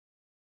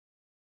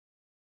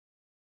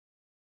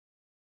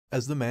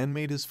As the man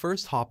made his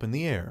first hop in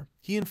the air,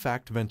 he in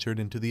fact ventured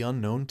into the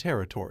unknown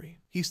territory.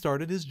 He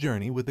started his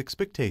journey with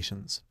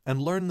expectations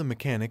and learned the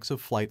mechanics of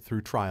flight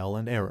through trial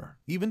and error.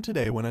 Even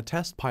today, when a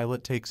test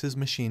pilot takes his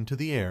machine to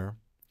the air,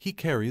 he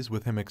carries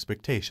with him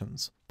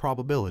expectations,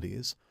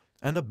 probabilities,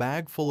 and a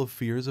bag full of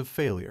fears of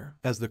failure.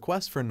 As the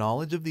quest for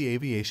knowledge of the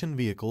aviation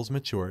vehicles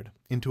matured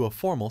into a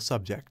formal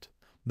subject,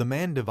 the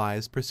man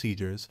devised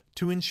procedures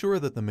to ensure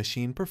that the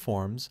machine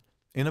performs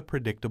in a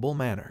predictable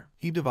manner.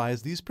 He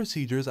devised these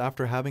procedures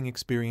after having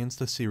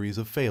experienced a series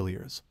of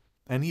failures,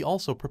 and he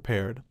also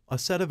prepared a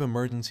set of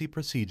emergency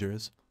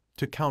procedures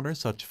to counter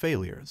such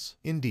failures.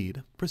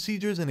 Indeed,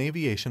 procedures in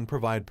aviation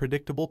provide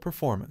predictable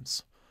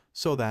performance,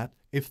 so that,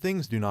 if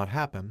things do not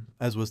happen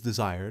as was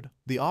desired,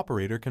 the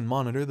operator can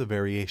monitor the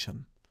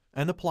variation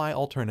and apply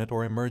alternate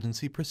or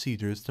emergency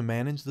procedures to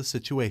manage the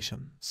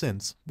situation.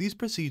 Since these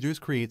procedures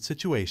create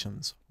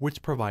situations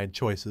which provide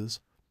choices,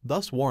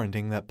 thus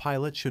warranting that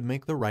pilots should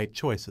make the right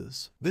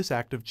choices. This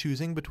act of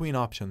choosing between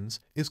options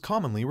is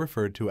commonly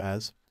referred to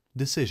as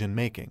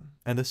decision-making,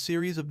 and a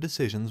series of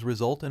decisions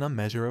result in a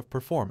measure of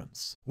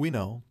performance. We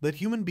know that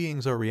human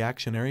beings are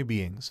reactionary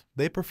beings.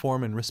 They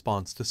perform in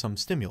response to some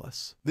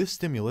stimulus. This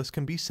stimulus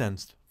can be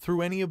sensed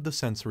through any of the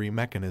sensory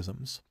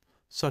mechanisms,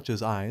 such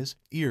as eyes,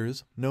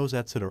 ears, nose,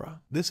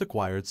 etc. This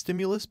acquired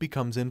stimulus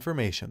becomes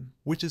information,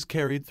 which is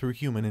carried through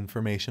human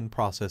information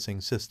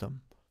processing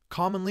system,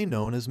 commonly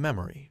known as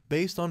memory.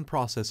 Based on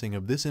processing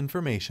of this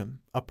information,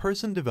 a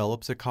person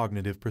develops a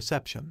cognitive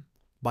perception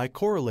by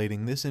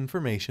correlating this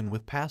information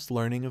with past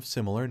learning of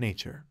similar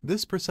nature.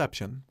 This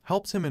perception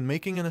helps him in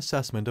making an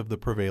assessment of the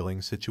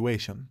prevailing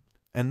situation,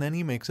 and then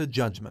he makes a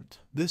judgment.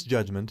 This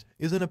judgment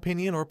is an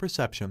opinion or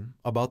perception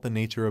about the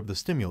nature of the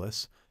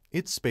stimulus,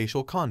 its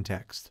spatial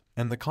context,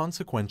 and the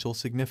consequential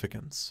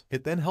significance.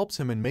 It then helps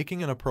him in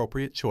making an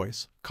appropriate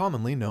choice,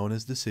 commonly known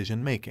as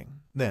decision-making.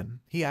 Then,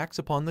 he acts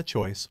upon the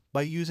choice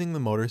by using the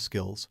motor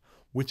skills,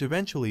 which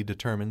eventually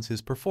determines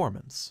his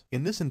performance.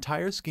 In this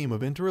entire scheme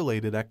of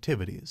interrelated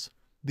activities,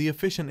 the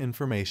efficient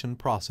information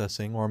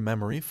processing or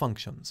memory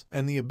functions,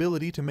 and the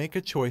ability to make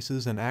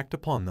choices and act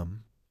upon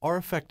them, are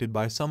affected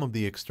by some of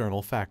the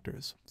external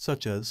factors,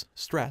 such as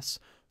stress,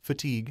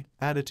 fatigue,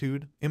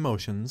 attitude,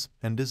 emotions,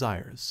 and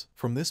desires.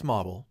 From this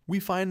model, we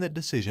find that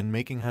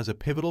decision-making has a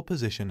pivotal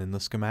position in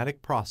the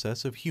schematic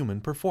process of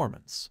human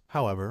performance.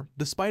 However,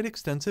 despite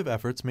extensive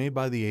efforts made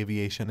by the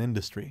aviation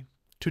industry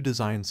to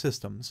design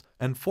systems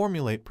and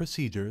formulate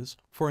procedures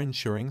for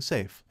ensuring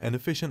safe and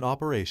efficient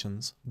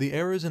operations, the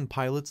errors in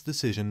pilots'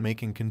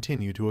 decision-making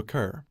continue to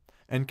occur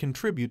and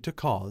contribute to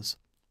cause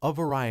a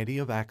variety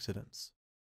of accidents.